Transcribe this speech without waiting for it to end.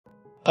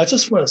I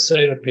just want to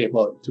say to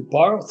people, to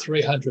borrow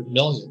 $300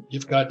 million,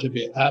 you've got to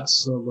be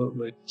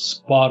absolutely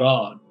spot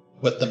on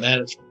with the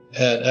management.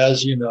 And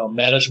as you know,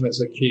 management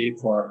is a key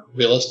for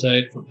real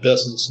estate, for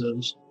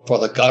businesses, for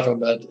the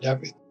government,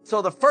 everything.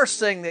 So the first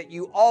thing that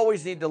you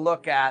always need to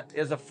look at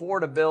is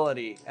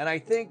affordability. And I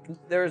think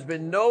there's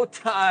been no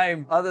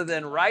time other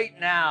than right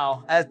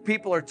now as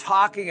people are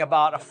talking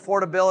about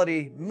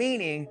affordability,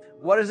 meaning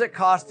what does it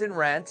cost in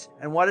rent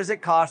and what does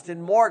it cost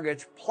in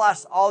mortgage,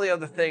 plus all the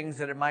other things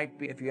that it might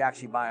be if you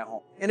actually buy a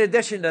home. In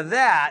addition to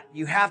that,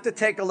 you have to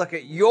take a look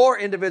at your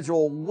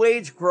individual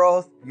wage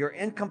growth, your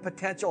income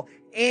potential,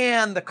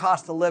 and the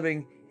cost of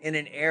living in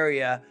an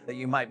area that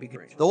you might be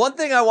considering. The one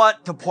thing I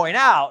want to point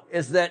out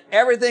is that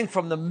everything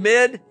from the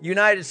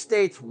mid-United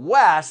States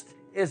West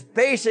is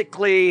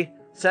basically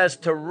says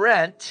to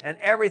rent, and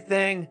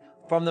everything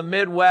from the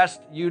Midwest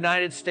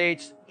United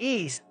States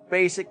East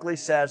basically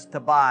says to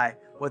buy,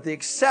 with the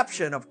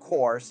exception, of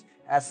course,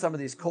 as some of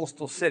these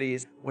coastal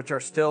cities, which are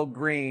still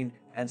green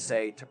and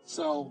say to.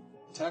 So,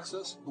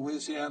 Texas,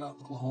 Louisiana,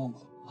 Oklahoma.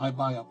 I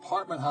buy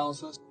apartment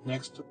houses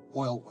next to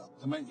oil wells.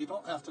 I mean, you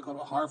don't have to go to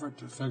Harvard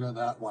to figure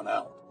that one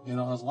out. You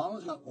know, as long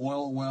as you got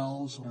oil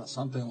wells or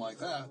something like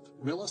that,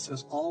 real estate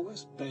is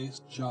always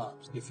based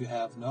jobs. If you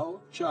have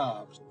no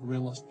jobs,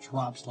 real estate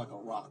drops like a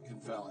rock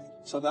in value.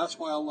 So that's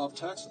why I love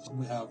Texas.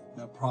 We have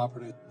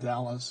property in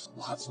Dallas,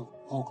 lots of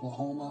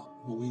Oklahoma,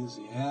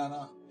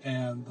 Louisiana,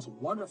 and it's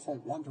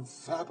wonderful,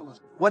 fabulous.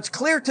 What's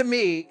clear to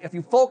me, if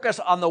you focus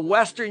on the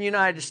Western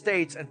United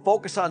States and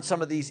focus on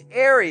some of these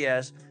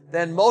areas,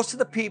 then most of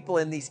the people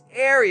in these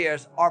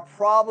areas are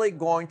probably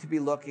going to be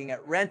looking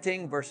at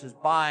renting versus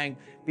buying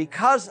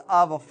because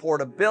of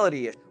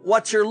affordability.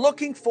 What you're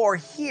looking for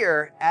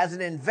here as an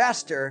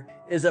investor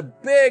is a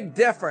big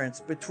difference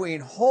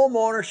between home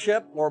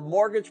ownership or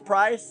mortgage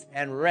price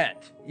and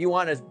rent. You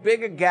want as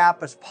big a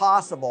gap as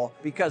possible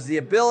because the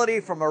ability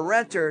from a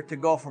renter to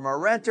go from a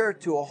renter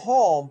to a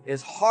home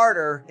is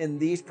harder in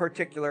these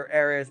particular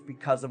areas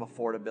because of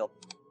affordability.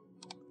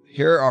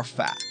 Here are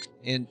facts.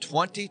 In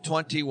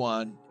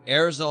 2021,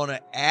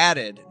 Arizona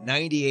added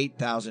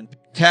 98,000.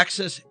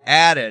 Texas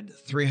added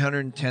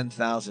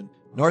 310,000.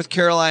 North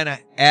Carolina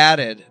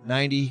added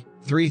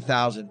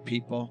 93,000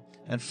 people.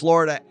 And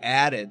Florida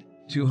added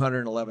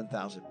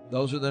 211,000.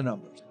 Those are the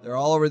numbers. They're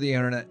all over the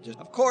internet.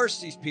 Of course,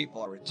 these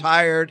people are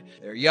retired.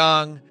 They're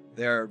young.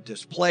 They're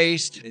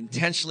displaced,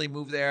 intentionally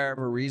moved there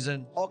for a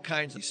reason, all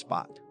kinds of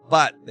spots.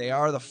 But they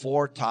are the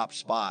 4 top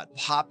spots,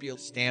 popular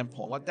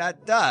standpoint. What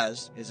that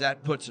does is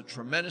that puts a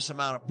tremendous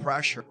amount of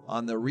pressure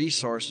on the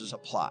resources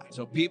applied.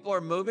 So people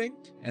are moving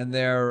and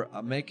they're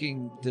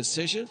making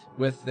decisions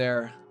with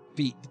their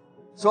feet.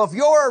 So if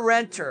you're a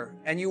renter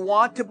and you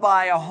want to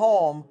buy a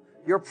home,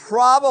 you're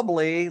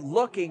probably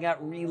looking at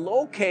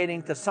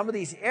relocating to some of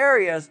these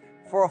areas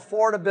for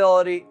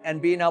affordability and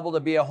being able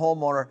to be a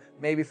homeowner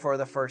maybe for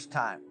the first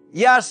time.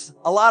 Yes,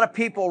 a lot of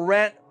people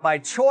rent by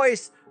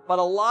choice, but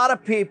a lot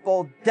of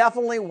people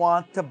definitely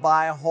want to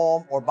buy a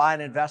home or buy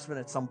an investment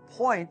at some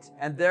point,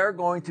 and they're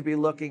going to be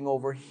looking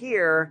over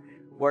here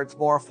where it's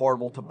more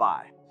affordable to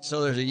buy.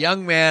 So there's a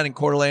young man in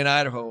Coeur d'Alene,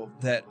 Idaho,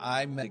 that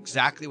I met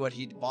exactly what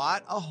he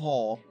bought a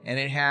home, and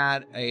it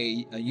had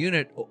a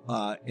unit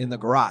in the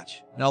garage.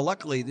 Now,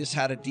 luckily, this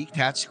had a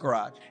detached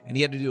garage, and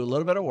he had to do a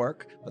little bit of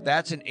work, but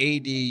that's an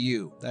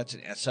ADU. That's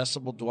an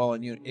accessible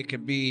dwelling unit. It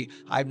can be,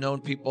 I've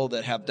known people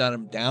that have done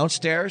them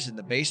downstairs in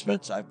the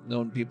basements. I've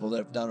known people that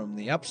have done them in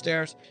the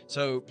upstairs.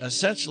 So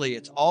essentially,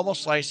 it's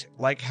almost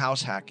like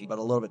house hacking, but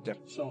a little bit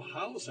different. So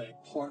housing,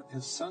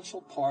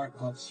 essential part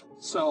of.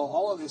 So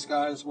all of these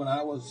guys, when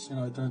I was,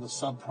 during the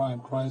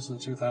subprime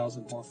crisis,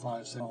 2004,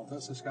 5, 6, all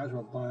this, these guys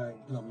were buying,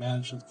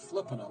 mansions,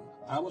 flipping them.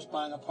 I was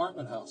buying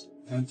apartment houses.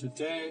 And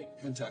today,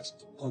 in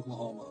Texas,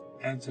 Oklahoma,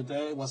 and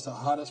today, what's the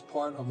hottest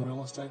part of the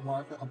real estate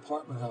market?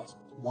 Apartment houses.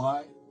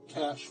 Why?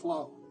 Cash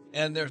flow.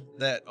 And there's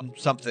that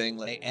something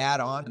they add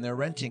on, and they're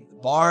renting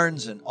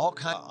barns and all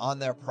kinds on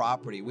their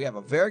property. We have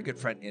a very good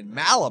friend in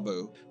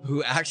Malibu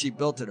who actually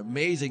built an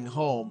amazing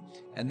home,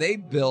 and they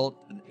built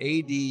an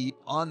AD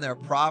on their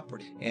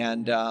property,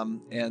 and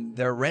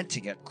they're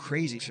renting it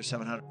crazy for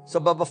 $700. So,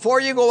 but before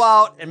you go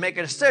out and make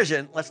a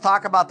decision, let's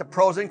talk about the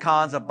pros and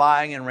cons of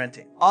buying and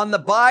renting. On the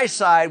buy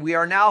side, we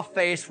are now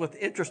faced with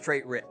interest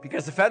rate risk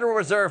because the Federal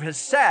Reserve has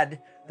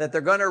said that they're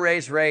going to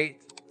raise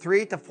rates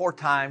 3 to 4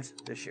 times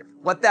this year.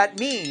 What that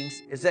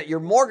means is that your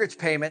mortgage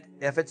payment,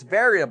 if it's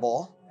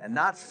variable and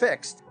not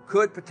fixed,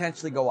 could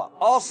potentially go up.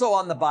 Also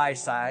on the buy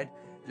side,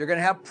 you're going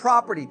to have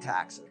property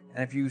taxes.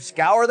 And if you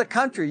scour the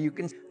country,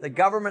 the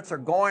governments are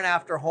going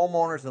after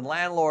homeowners and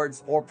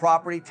landlords for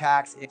property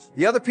tax.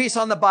 The other piece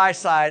on the buy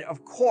side,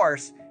 of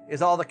course,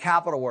 is all the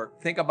capital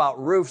work. Think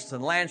about roofs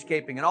and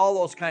landscaping and all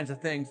those kinds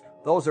of things.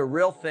 Those are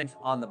real things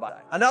on the buy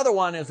side. Another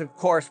one is, of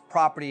course,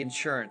 property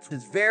insurance.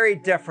 It's very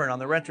different on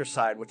the renter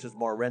side, which is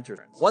more renter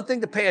insurance. One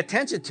thing to pay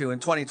attention to in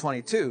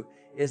 2022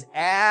 is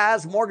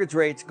as mortgage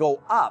rates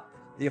go up,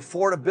 the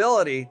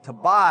affordability to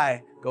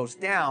buy goes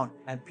down,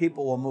 and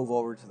people will move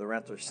over to the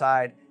renter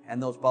side,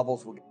 and those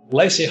bubbles will get.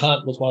 Lacey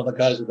Hunt was one of the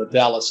guys with the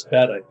Dallas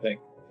Fed, I think.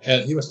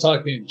 And he was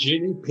talking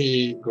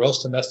GDP,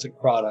 gross domestic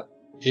product,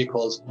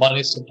 equals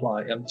money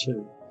supply,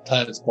 M2,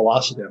 times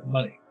velocity of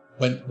money.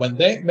 When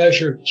they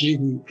measure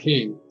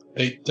GDP,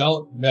 they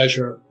don't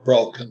measure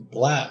broken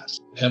glass.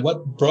 And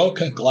what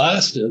broken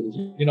glass is,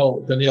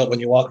 Daniil, when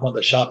you walk around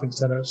the shopping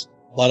centers,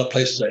 a lot of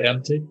places are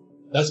empty.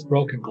 That's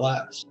broken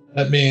glass.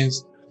 That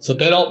means, so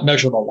they don't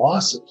measure the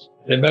losses.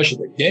 They measure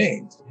the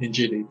gains in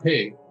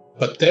GDP,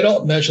 but they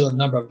don't measure the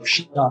number of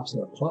shops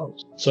that are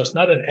closed. So it's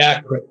not an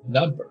accurate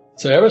number.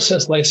 So ever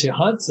since Lacey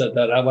Hunt said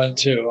that, I went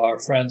to our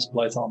friend's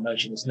place, I'll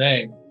mention his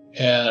name,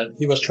 and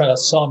he was trying to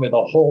sell me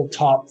the whole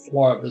top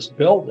floor of this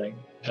building.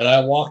 And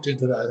I walked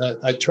into that.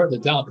 I turned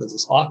it down because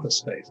it's office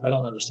space. I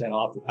don't understand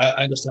office.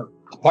 I understand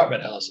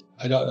apartment housing.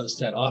 I don't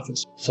understand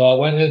office. So I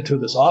went into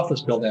this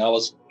office building I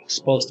was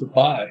supposed to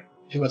buy.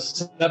 It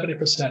was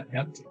 70%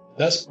 empty.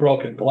 That's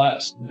broken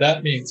glass.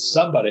 That means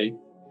somebody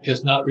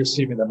is not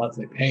receiving the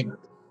monthly payment.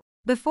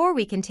 Before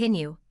we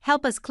continue,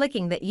 help us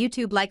clicking that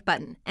YouTube like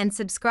button and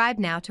subscribe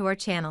now to our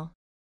channel.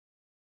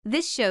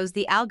 This shows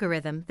the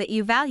algorithm that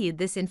you valued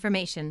this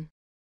information.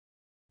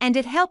 And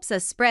it helps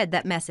us spread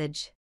that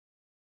message.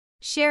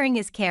 Sharing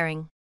is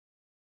caring.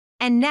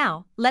 And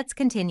now, let's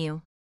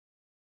continue.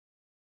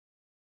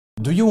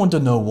 Do you want to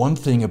know one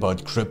thing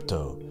about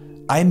crypto?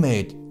 I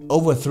made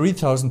over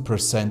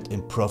 3,000%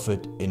 in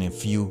profit in a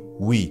few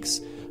weeks.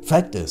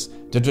 Fact is,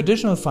 the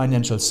traditional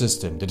financial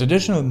system, the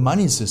traditional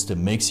money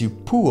system makes you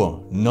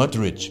poor, not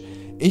rich.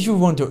 If you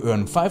want to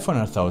earn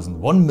 $500,000,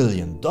 $1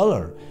 million,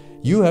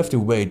 you have to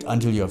wait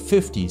until you're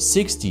 50,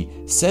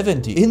 60,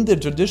 70 in the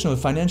traditional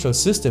financial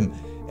system,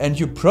 and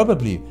you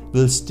probably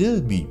will still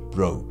be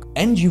broke.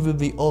 And you will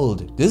be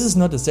old. This is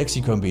not a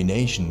sexy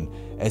combination,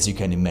 as you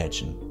can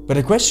imagine. But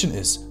the question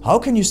is, how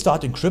can you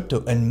start in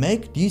crypto and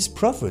make these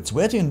profits?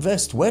 Where to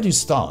invest? Where to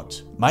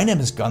start? My name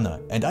is Gunnar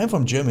and I'm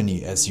from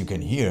Germany, as you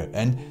can hear,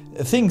 and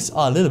things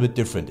are a little bit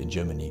different in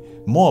Germany.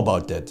 More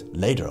about that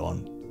later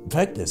on.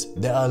 Fact is,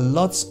 there are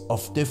lots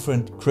of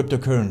different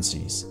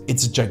cryptocurrencies.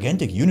 It's a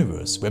gigantic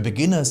universe where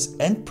beginners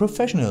and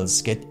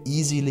professionals get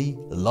easily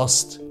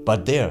lost.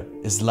 But there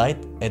is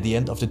light at the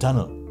end of the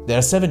tunnel. There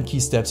are 7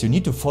 key steps you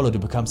need to follow to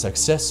become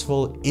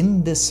successful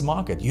in this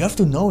market. You have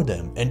to know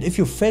them, and if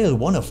you fail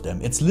one of them,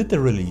 it's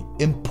literally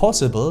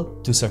impossible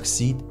to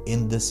succeed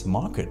in this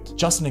market.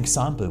 Just an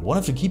example, one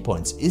of the key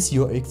points is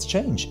your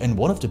exchange, and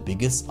one of the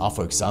biggest are,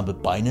 for example,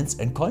 Binance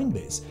and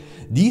Coinbase.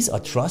 These are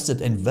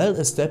trusted and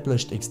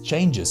well-established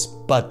exchanges,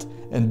 but,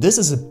 and this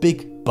is a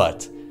big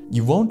but,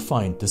 you won't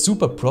find the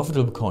super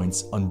profitable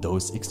coins on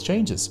those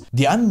exchanges.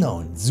 The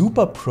unknown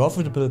super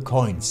profitable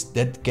coins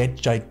that get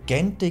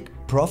gigantic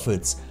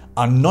profits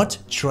are not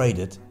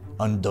traded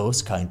on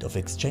those kind of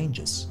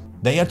exchanges.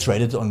 They are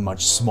traded on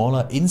much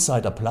smaller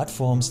insider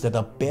platforms that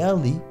are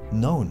barely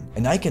known.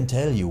 And I can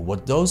tell you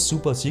what those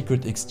super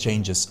secret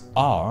exchanges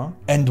are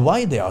and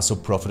why they are so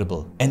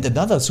profitable. And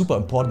another super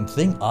important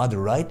thing are the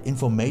right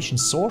information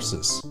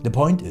sources. The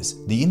point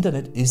is, the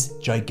internet is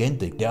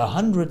gigantic. There are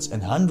hundreds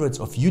and hundreds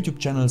of YouTube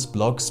channels,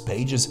 blogs,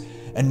 pages,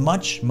 and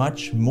much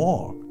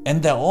more.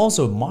 And there are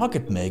also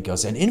market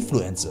makers and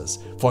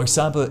influencers. For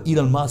example,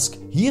 Elon Musk,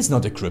 he is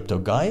not a crypto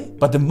guy,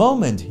 but the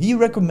moment he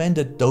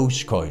recommended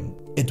Dogecoin,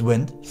 it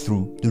went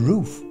through the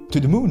roof,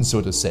 to the moon,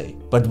 so to say.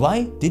 But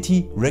why did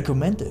he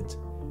recommend it?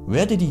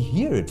 Where did he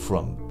hear it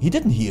from? He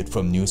didn't hear it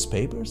from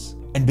newspapers.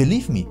 And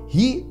believe me,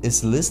 he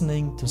is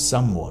listening to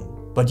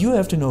someone. But you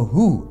have to know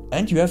who,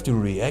 and you have to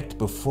react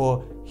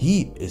before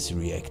he is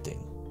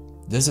reacting.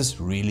 This is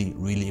really,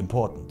 really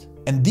important.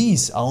 And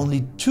these are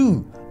only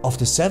 2 of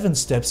the 7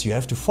 steps you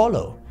have to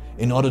follow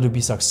in order to be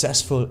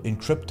successful in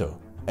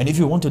crypto. And if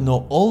you want to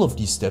know all of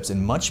these steps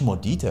in much more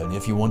detail, and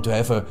if you want to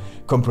have a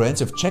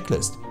comprehensive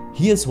checklist,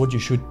 here's what you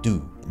should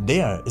do.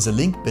 There is a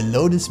link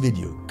below this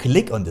video.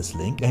 Click on this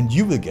link and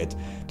you will get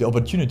the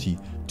opportunity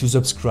to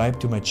subscribe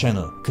to my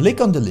channel. Click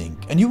on the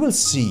link and you will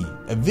see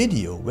a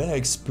video where I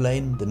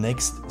explain the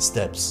next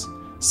steps.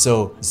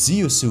 So see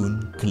you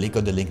soon. Click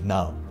on the link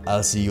now.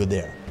 I'll see you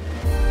there.